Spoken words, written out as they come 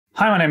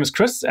Hi, my name is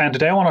Chris, and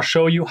today I want to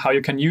show you how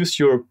you can use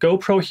your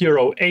GoPro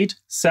Hero 8,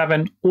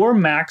 7, or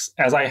Max,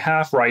 as I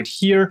have right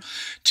here,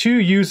 to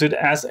use it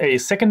as a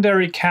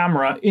secondary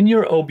camera in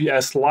your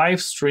OBS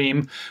live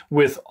stream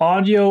with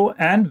audio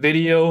and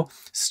video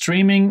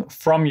streaming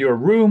from your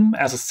room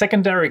as a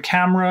secondary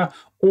camera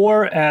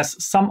or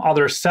as some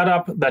other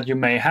setup that you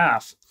may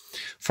have.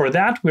 For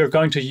that, we're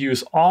going to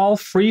use all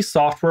free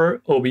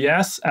software,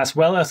 OBS, as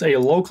well as a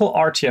local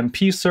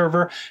RTMP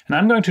server, and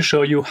I'm going to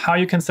show you how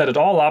you can set it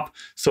all up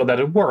so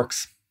that it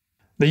works.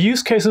 The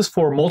use cases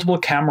for multiple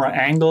camera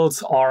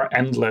angles are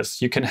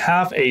endless. You can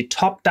have a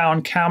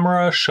top-down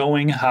camera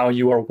showing how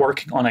you are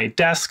working on a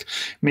desk,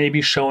 maybe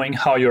showing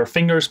how your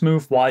fingers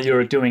move while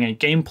you're doing a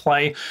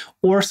gameplay,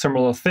 or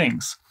similar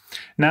things.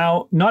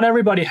 Now, not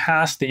everybody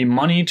has the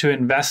money to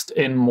invest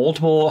in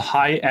multiple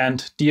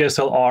high-end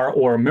DSLR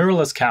or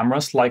mirrorless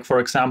cameras, like for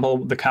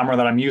example, the camera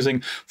that I'm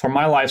using for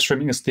my live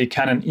streaming is the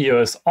Canon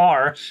EOS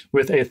R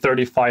with a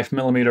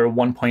 35mm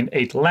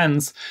 1.8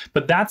 lens,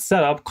 but that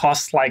setup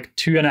costs like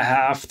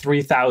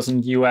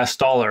 $2,500–3,000 US.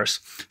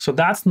 So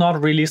that's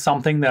not really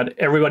something that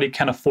everybody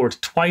can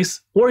afford twice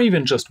or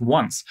even just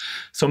once.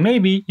 So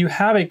maybe you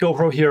have a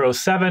GoPro Hero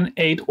 7,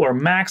 8, or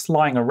Max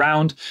lying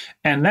around,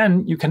 and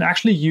then you can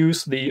actually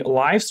use the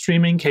live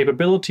streaming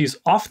capabilities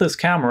of this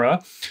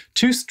camera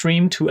to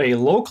stream to a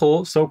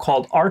local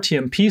so-called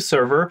RTMP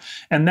server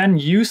and then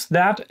use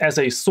that as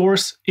a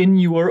source in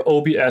your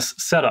OBS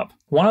setup.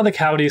 One of the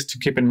caveats to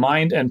keep in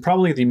mind, and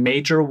probably the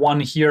major one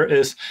here,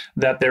 is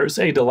that there's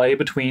a delay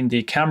between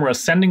the camera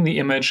sending the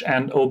image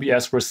and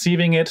OBS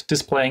receiving it,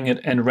 displaying it,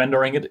 and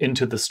rendering it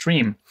into the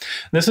stream.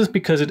 This is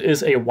because it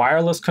is a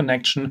wireless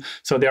connection,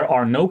 so there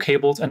are no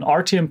cables, and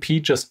RTMP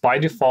just by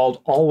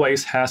default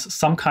always has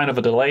some kind of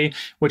a delay,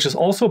 which is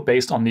also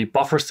based on the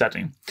buffer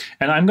setting.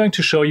 And I'm going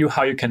to show you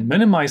how you can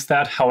minimize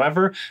that.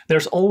 However,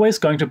 there's always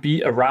going to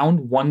be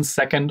around 1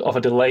 second of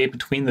a delay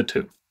between the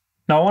two.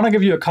 Now, I want to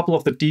give you a couple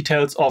of the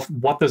details of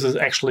what this is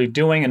actually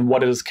doing and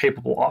what it is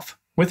capable of.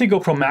 With the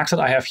GoPro MAX that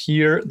I have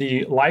here,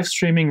 the live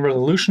streaming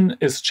resolution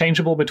is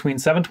changeable between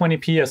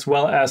 720p as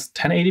well as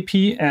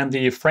 1080p, and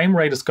the frame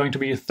rate is going to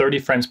be 30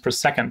 frames per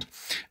second.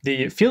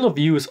 The field of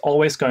view is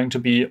always going to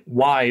be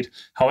wide.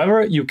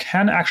 However, you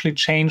can actually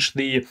change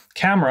the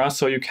camera,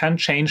 so you can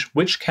change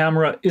which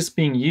camera is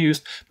being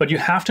used, but you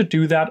have to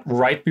do that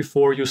right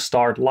before you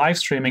start live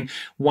streaming.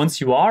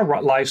 Once you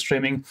are live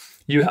streaming,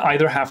 you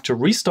either have to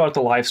restart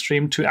the live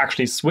stream to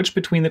actually switch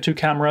between the two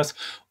cameras,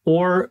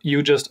 or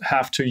you just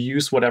have to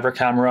use whatever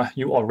camera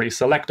you already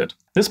selected.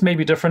 This may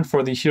be different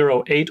for the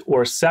Hero 8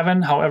 or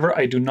 7. However,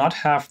 I do not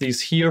have these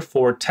here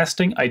for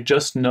testing. I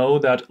just know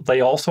that they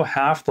also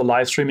have the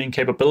live streaming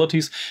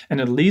capabilities,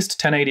 and at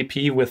least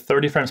 1080p with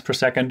 30 frames per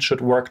second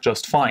should work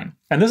just fine.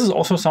 And this is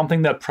also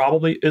something that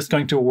probably is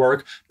going to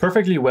work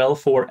perfectly well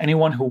for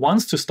anyone who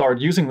wants to start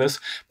using this,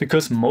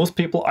 because most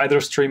people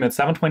either stream at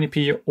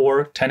 720p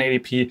or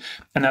 1080p,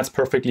 and that's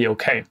perfectly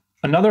okay.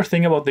 Another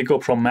thing about the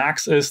GoPro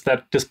MAX is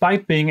that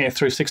despite being a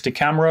 360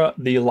 camera,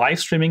 the live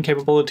streaming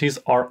capabilities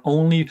are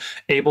only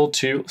able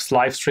to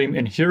live stream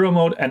in hero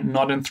mode and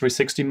not in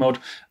 360 mode.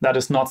 That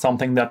is not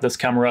something that this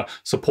camera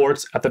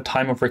supports at the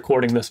time of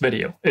recording this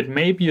video. It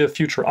may be a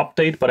future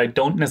update, but I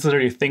don't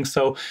necessarily think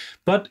so.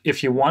 But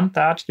if you want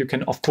that, you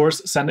can of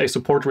course send a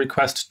support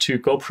request to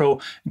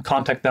GoPro and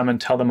contact them and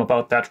tell them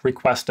about that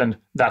request and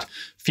that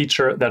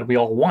feature that we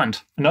all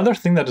want. Another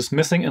thing that is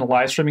missing in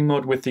live streaming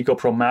mode with the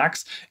GoPro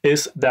MAX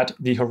is that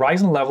the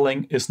horizon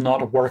leveling is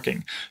not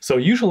working. So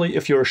usually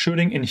if you're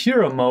shooting in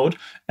hero mode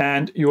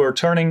and you're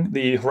turning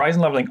the horizon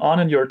leveling on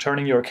and you're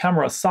turning your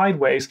camera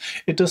sideways,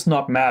 it does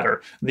not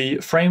matter. The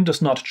frame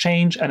does not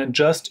change and it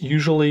just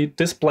usually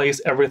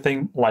displays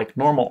everything like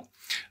normal.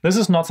 This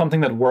is not something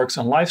that works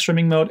in live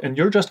streaming mode, and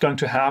you're just going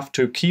to have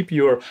to keep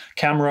your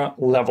camera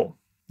level.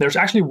 There's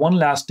actually one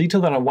last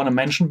detail that I want to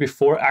mention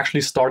before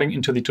actually starting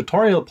into the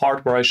tutorial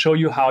part, where I show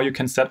you how you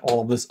can set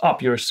all of this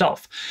up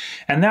yourself.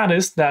 And that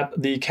is that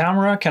the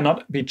camera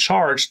cannot be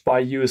charged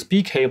by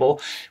USB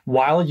cable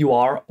while you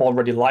are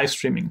already live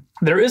streaming.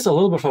 There is a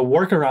little bit of a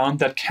workaround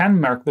that can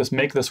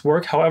make this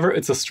work. However,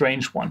 it's a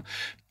strange one.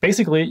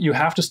 Basically, you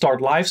have to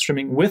start live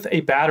streaming with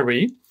a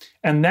battery,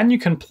 and then you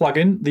can plug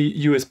in the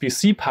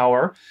USB-C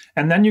power,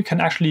 and then you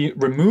can actually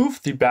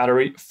remove the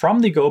battery from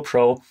the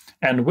GoPro.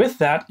 And with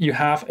that, you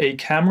have a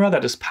camera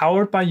that is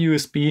powered by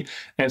USB,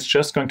 and it's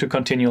just going to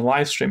continue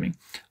live streaming.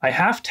 I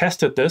have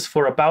tested this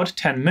for about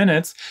 10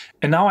 minutes,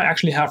 and now I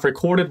actually have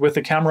recorded with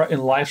the camera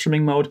in live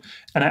streaming mode,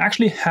 and I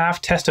actually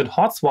have tested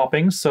hot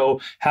swapping, so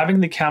having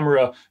the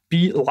camera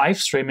be live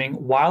streaming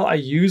while I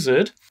use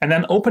it, and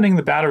then opening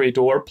the battery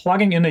door,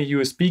 plugging in a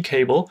USB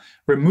cable,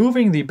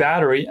 removing the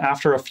battery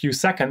after a few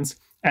seconds,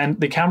 and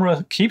the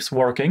camera keeps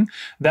working.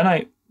 Then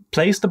I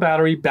placed the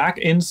battery back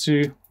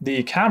into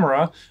the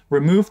camera,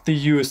 removed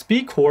the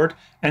USB cord,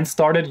 and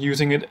started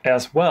using it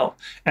as well.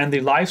 And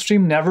the live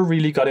stream never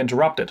really got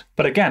interrupted.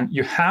 But again,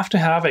 you have to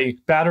have a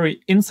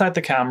battery inside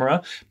the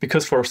camera,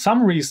 because for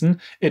some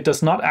reason, it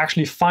does not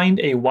actually find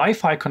a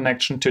Wi-Fi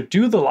connection to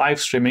do the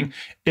live streaming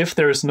if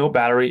there is no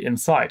battery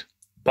inside.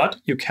 But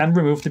you can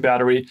remove the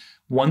battery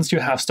once you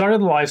have started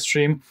the live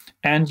stream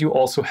and you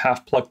also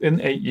have plugged in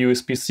a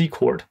USB-C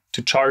cord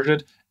to charge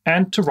it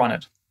and to run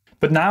it.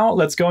 But now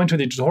let's go into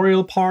the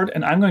tutorial part,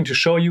 and I'm going to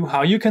show you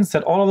how you can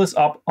set all of this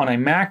up on a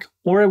Mac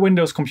or a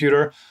Windows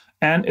computer,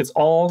 and it's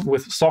all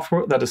with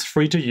software that is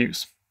free to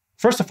use.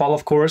 First of all,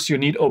 of course, you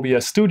need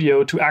OBS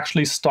Studio to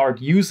actually start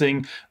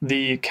using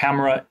the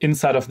camera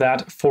inside of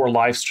that for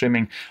live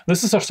streaming.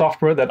 This is a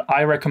software that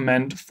I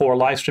recommend for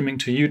live streaming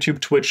to YouTube,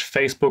 Twitch,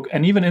 Facebook,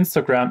 and even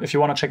Instagram. If you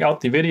want to check out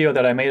the video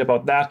that I made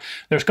about that,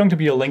 there's going to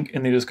be a link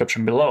in the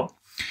description below.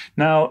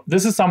 Now,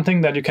 this is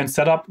something that you can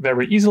set up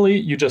very easily.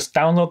 You just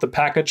download the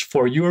package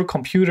for your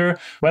computer,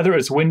 whether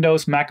it's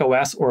Windows,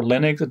 macOS, or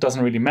Linux, it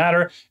doesn't really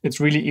matter. It's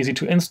really easy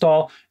to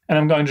install. And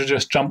I'm going to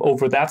just jump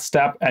over that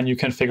step and you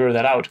can figure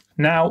that out.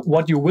 Now,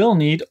 what you will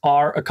need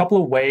are a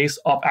couple of ways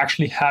of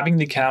actually having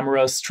the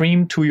camera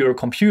stream to your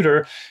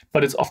computer,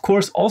 but it's of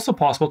course also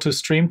possible to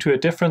stream to a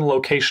different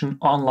location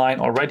online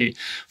already.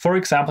 For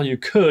example, you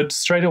could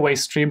straight away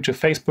stream to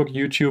Facebook,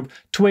 YouTube,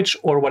 Twitch,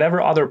 or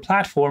whatever other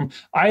platform,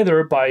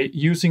 either by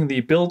using the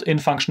built-in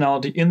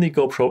functionality in the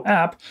GoPro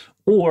app,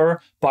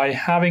 or by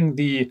having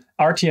the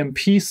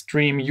RTMP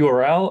stream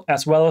URL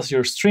as well as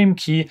your stream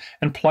key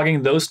and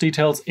plugging those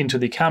details into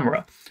the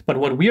camera. But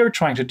what we are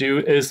trying to do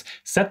is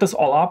set this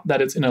all up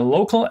that it's in a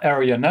local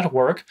area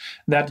network,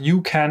 that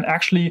you can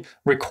actually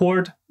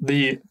record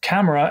the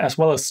camera as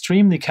well as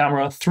stream the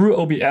camera through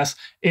OBS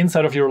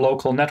inside of your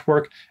local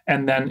network,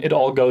 and then it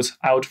all goes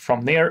out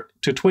from there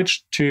to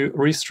Twitch, to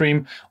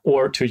Restream,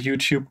 or to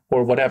YouTube,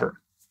 or whatever.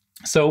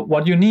 So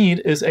what you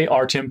need is a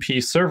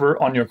RTMP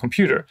server on your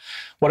computer.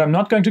 What I'm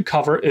not going to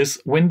cover is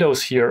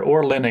Windows here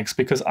or Linux,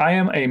 because I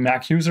am a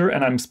Mac user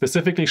and I'm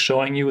specifically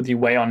showing you the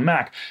way on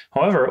Mac.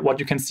 However, what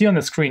you can see on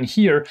the screen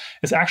here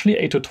is actually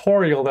a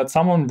tutorial that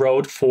someone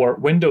wrote for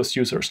Windows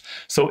users.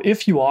 So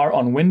if you are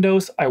on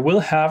Windows, I will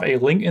have a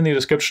link in the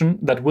description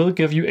that will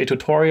give you a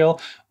tutorial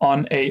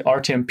on a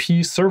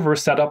RTMP server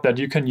setup that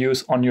you can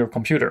use on your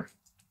computer.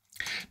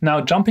 Now,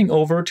 jumping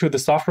over to the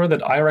software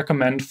that I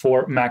recommend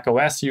for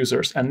macOS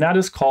users, and that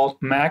is called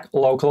Mac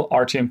Local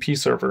RTMP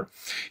Server.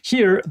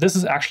 Here, this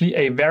is actually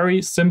a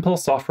very simple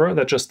software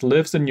that just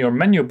lives in your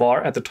menu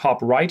bar at the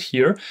top right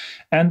here.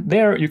 And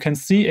there you can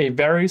see a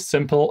very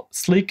simple,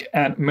 sleek,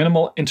 and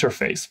minimal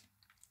interface.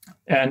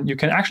 And you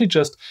can actually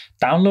just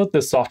download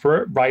this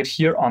software right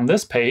here on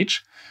this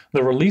page,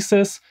 the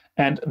releases.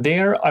 And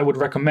there I would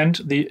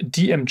recommend the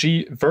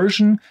DMG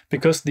version,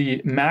 because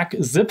the Mac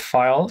zip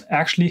file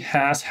actually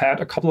has had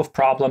a couple of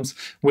problems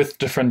with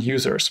different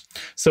users.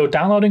 So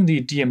downloading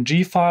the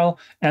DMG file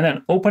and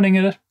then opening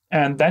it,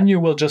 and then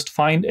you will just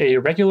find a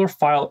regular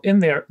file in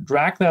there,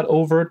 drag that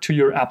over to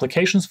your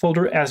applications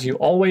folder as you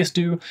always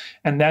do,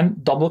 and then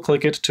double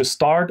click it to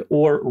start,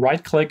 or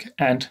right click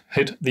and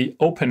hit the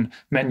open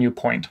menu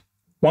point.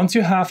 Once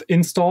you have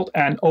installed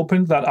and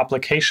opened that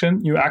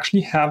application, you actually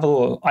have a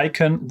little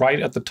icon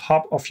right at the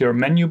top of your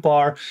menu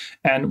bar.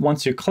 And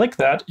once you click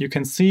that, you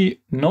can see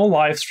no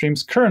live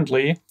streams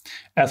currently,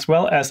 as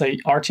well as a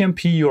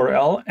RTMP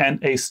URL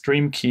and a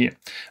stream key.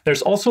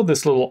 There's also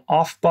this little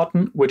off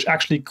button, which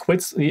actually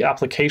quits the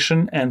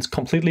application and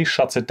completely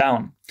shuts it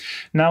down.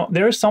 Now,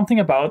 there is something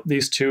about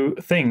these two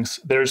things.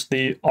 There's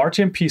the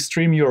RTMP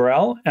stream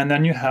URL, and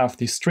then you have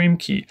the stream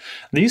key.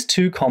 These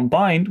two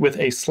combined with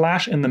a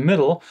slash in the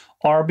middle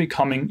are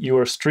becoming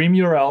your stream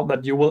URL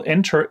that you will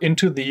enter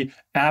into the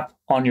app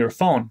on your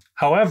phone.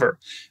 However,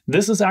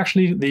 this is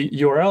actually the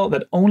URL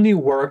that only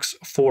works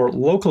for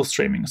local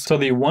streaming. So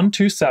the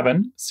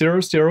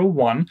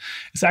 127.0.0.1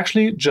 is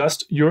actually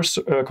just your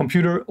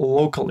computer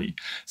locally.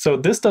 So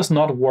this does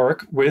not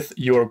work with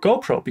your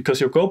GoPro, because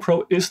your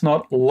GoPro is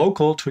not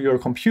local to your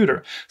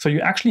computer. So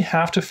you actually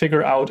have to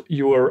figure out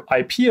your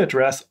IP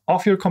address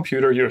of your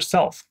computer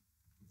yourself.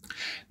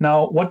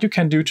 Now, what you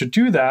can do to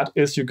do that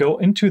is you go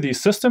into the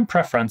system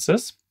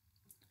preferences.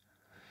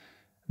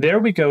 There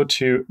we go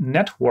to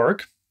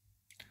network,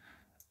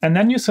 and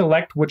then you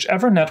select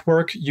whichever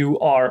network you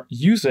are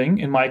using.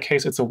 In my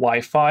case, it's a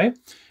Wi-Fi.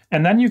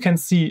 And then you can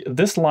see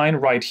this line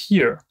right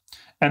here.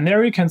 And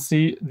there you can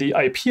see the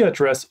IP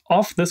address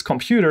of this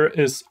computer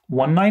is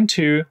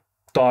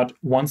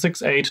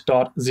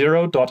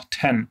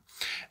 192.168.0.10.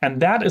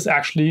 And that is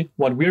actually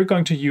what we're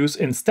going to use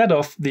instead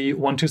of the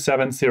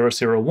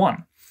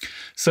 127.0.0.1.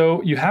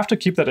 So you have to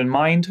keep that in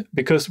mind,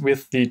 because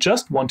with the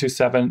just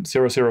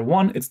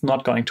 127.0.0.1, it's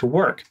not going to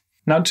work.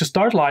 Now, to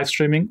start live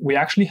streaming, we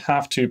actually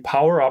have to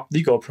power up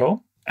the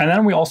GoPro, and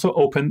then we also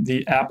open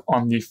the app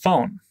on the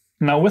phone.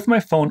 Now, with my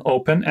phone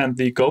open and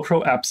the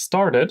GoPro app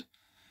started,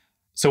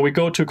 so we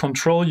go to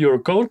control your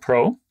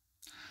GoPro.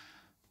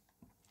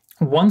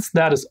 Once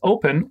that is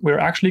open, we're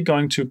actually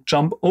going to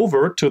jump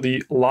over to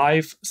the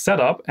live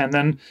setup, and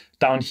then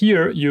down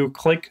here you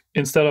click,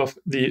 instead of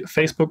the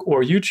Facebook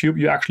or YouTube,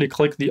 you actually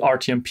click the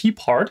RTMP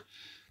part.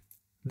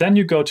 Then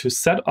you go to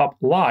set up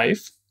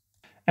live,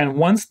 and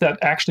once that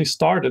actually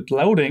started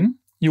loading,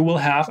 you will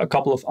have a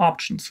couple of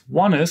options.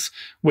 One is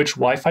which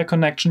Wi-Fi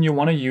connection you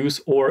want to use,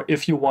 or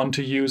if you want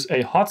to use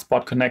a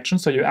hotspot connection,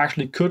 so you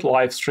actually could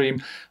live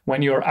stream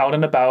when you're out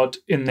and about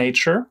in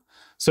nature.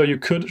 So you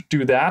could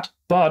do that,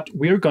 but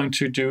we're going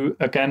to do,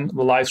 again,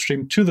 the live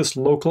stream to this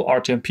local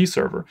RTMP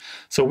server.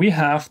 So we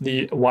have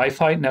the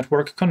Wi-Fi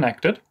network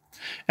connected.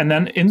 And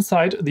then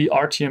inside the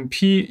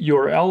RTMP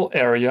URL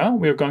area,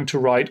 we're going to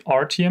write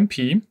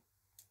RTMP :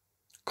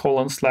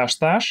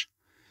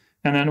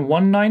 and then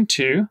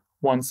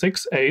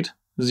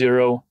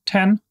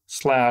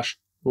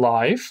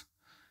 192.168.0.10/live/.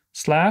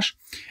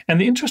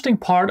 And the interesting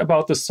part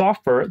about the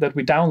software that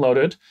we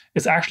downloaded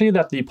is actually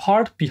that the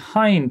part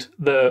behind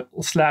the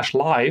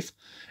 /live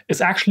is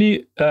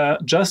actually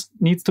just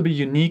needs to be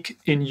unique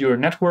in your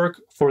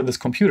network for this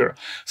computer.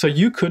 So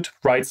you could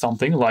write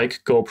something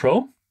like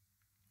GoPro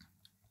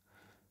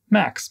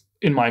MAX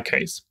in my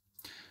case.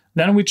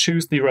 Then we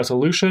choose the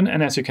resolution,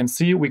 and as you can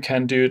see, we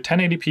can do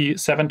 1080p,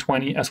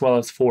 720, as well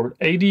as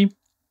 480.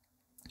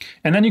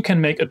 And then you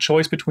can make a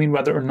choice between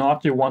whether or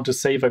not you want to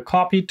save a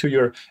copy to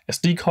your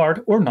SD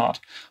card or not.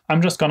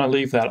 I'm just going to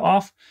leave that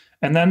off,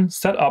 and then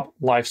set up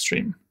live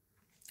stream.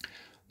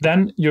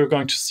 Then you're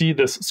going to see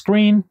this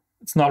screen.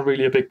 It's not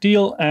really a big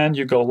deal, and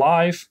you go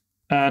live.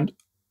 And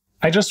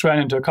I just ran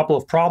into a couple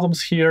of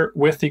problems here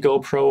with the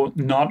GoPro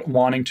not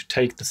wanting to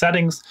take the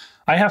settings.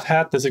 I have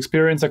had this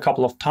experience a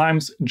couple of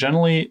times.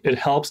 Generally, it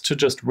helps to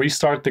just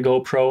restart the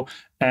GoPro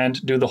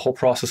and do the whole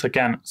process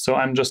again. So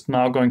I'm just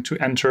now going to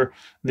enter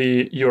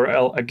the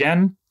URL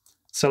again,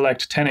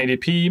 select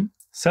 1080p,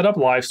 set up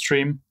live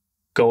stream,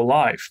 go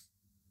live.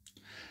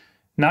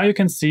 Now you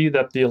can see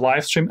that the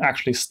live stream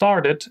actually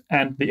started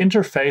and the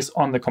interface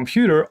on the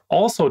computer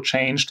also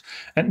changed,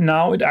 and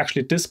now it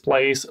actually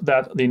displays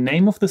that the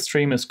name of the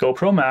stream is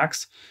GoPro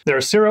MAX. There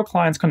are 0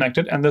 clients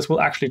connected, and this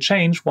will actually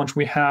change once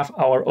we have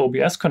our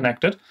OBS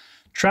connected.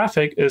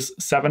 Traffic is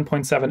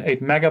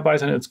 7.78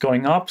 megabytes and it's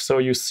going up, so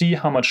you see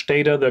how much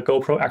data the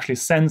GoPro actually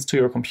sends to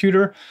your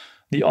computer.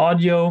 The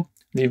audio,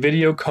 the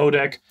video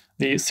codec,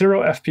 the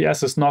 0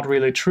 FPS is not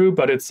really true,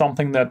 but it's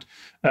something that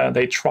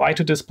they try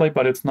to display,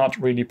 but it's not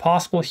really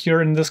possible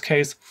here in this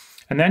case.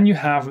 And then you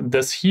have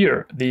this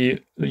here, the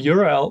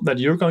URL that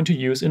you're going to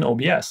use in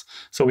OBS.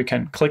 So we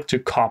can click to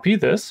copy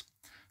this,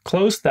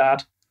 close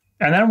that,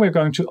 and then we're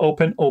going to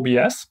open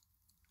OBS,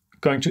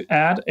 going to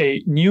add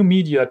a new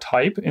media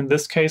type. In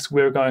this case,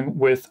 we're going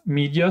with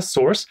media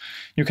source.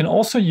 You can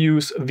also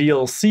use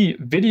VLC,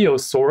 video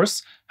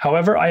source.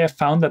 However, I have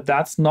found that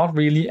that's not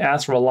really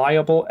as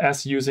reliable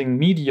as using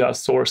media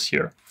source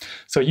here.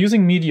 So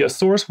using media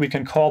source, we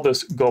can call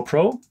this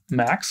GoPro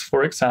MAX,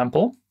 for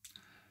example.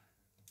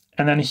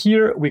 And then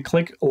here we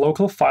click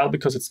local file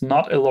because it's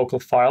not a local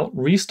file.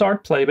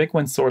 Restart playback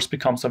when source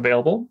becomes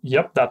available.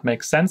 Yep, that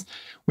makes sense.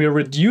 We are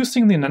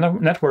reducing the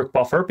network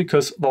buffer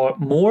because the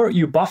more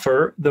you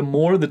buffer, the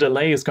more the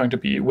delay is going to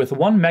be. With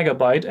 1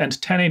 megabyte and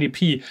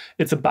 1080p,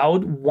 it's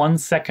about 1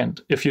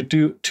 second. If you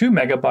do 2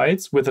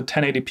 megabytes with a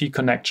 1080p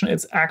connection,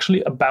 it's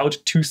actually about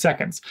 2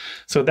 seconds.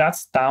 So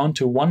that's down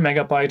to 1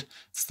 megabyte.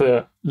 It's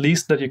the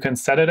least that you can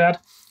set it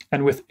at.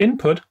 And with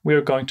input, we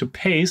are going to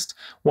paste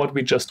what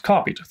we just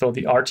copied. So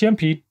the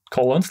RTMP :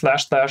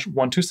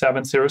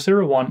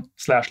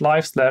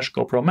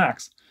 //127.001/live/GoPro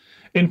MAX.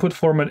 Input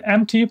format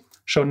empty,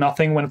 show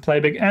nothing when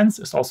playback ends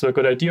is also a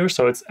good idea.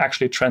 So it's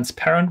actually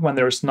transparent when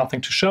there's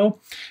nothing to show.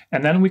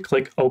 And then we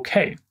click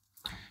OK.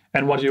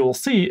 And what you will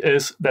see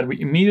is that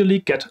we immediately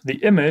get the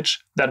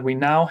image that we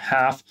now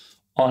have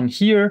on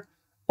here,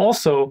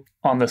 also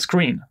on the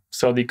screen.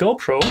 So the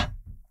GoPro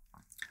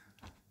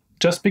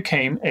just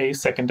became a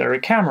secondary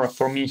camera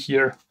for me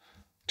here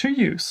to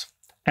use.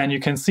 And you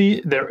can see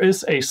there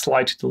is a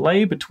slight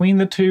delay between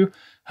the two.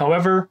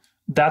 However,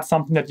 that's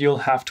something that you'll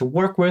have to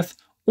work with,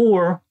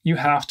 or you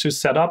have to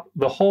set up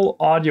the whole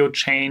audio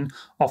chain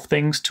of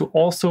things to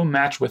also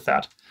match with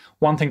that.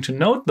 One thing to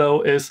note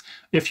though is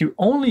if you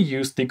only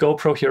use the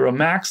GoPro Hero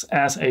Max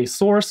as a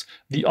source,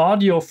 the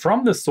audio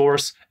from the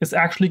source is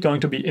actually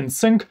going to be in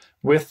sync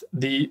with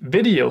the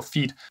video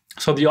feed.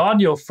 So the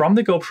audio from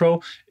the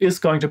GoPro is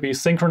going to be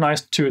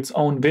synchronized to its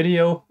own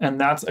video, and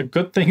that's a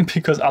good thing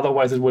because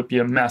otherwise it would be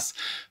a mess.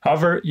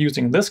 However,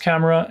 using this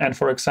camera and,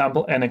 for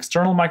example, an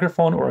external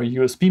microphone or a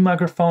USB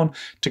microphone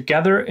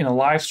together in a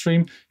live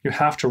stream, you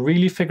have to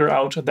really figure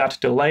out that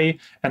delay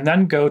and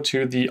then go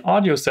to the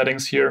audio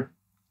settings here,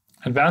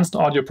 advanced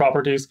audio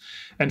properties,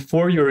 and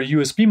for your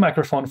USB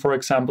microphone, for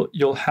example,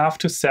 you'll have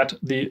to set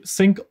the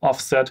sync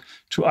offset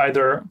to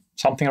either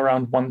something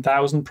around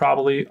 1000,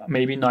 probably,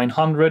 maybe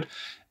 900,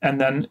 and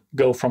then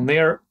go from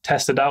there,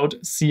 test it out,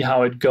 see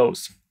how it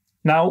goes.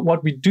 Now,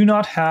 what we do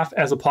not have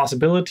as a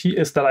possibility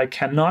is that I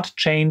cannot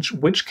change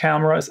which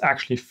camera is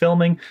actually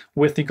filming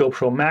with the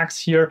GoPro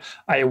Max here.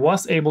 I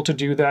was able to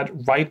do that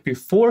right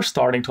before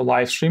starting to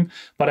live stream,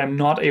 but I'm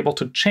not able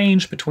to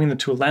change between the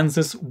two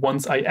lenses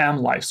once I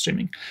am live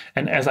streaming.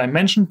 And as I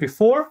mentioned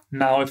before,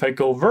 now if I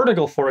go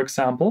vertical, for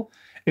example,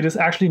 it is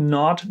actually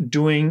not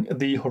doing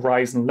the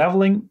horizon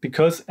leveling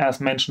because, as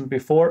mentioned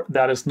before,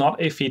 that is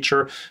not a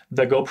feature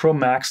the GoPro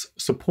Max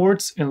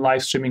supports in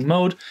live streaming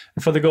mode.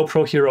 And for the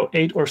GoPro Hero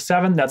 8 or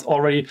 7, that's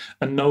already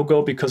a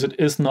no-go because it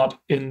is not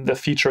in the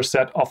feature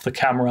set of the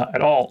camera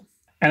at all.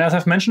 And as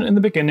I've mentioned in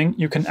the beginning,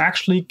 you can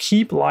actually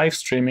keep live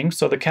streaming.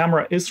 So the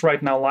camera is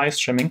right now live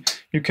streaming.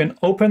 You can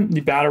open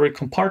the battery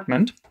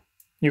compartment.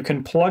 You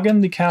can plug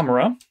in the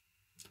camera.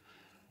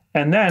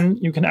 And then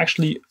you can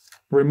actually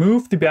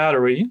remove the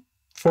battery,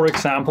 for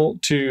example,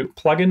 to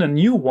plug in a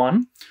new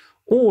one,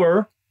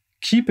 or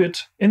keep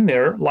it in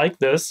there like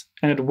this,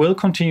 and it will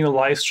continue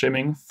live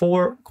streaming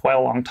for quite a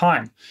long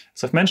time.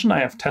 As I've mentioned, I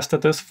have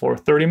tested this for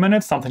 30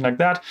 minutes, something like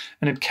that,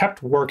 and it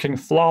kept working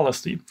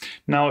flawlessly.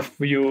 Now, if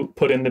you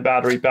put in the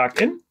battery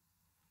back in,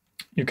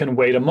 you can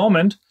wait a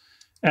moment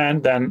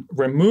and then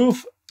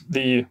remove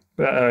the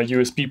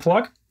USB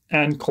plug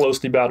and close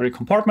the battery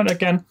compartment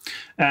again.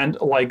 And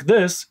like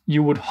this,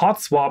 you would hot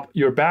swap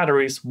your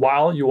batteries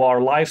while you are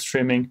live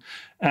streaming.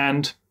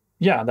 And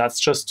yeah, that's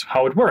just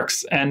how it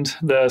works. And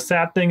the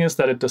sad thing is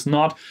that it does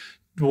not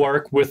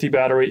work with the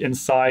battery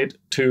inside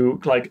to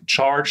like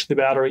charge the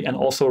battery and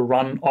also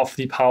run off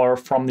the power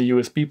from the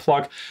USB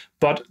plug.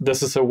 But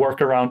this is a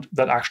workaround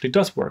that actually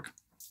does work.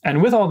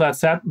 And with all that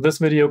said, this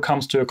video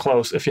comes to a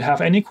close. If you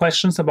have any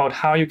questions about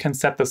how you can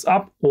set this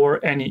up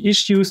or any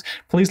issues,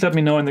 please let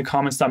me know in the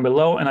comments down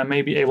below, and I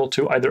may be able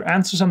to either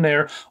answer them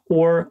there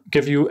or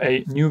give you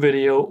a new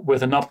video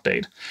with an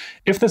update.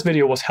 If this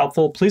video was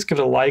helpful, please give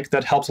it a like.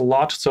 That helps a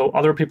lot so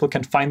other people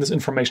can find this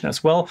information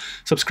as well.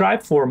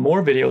 Subscribe for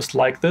more videos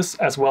like this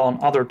as well on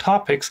other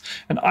topics,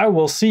 and I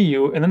will see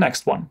you in the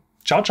next one.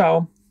 Ciao,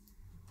 ciao.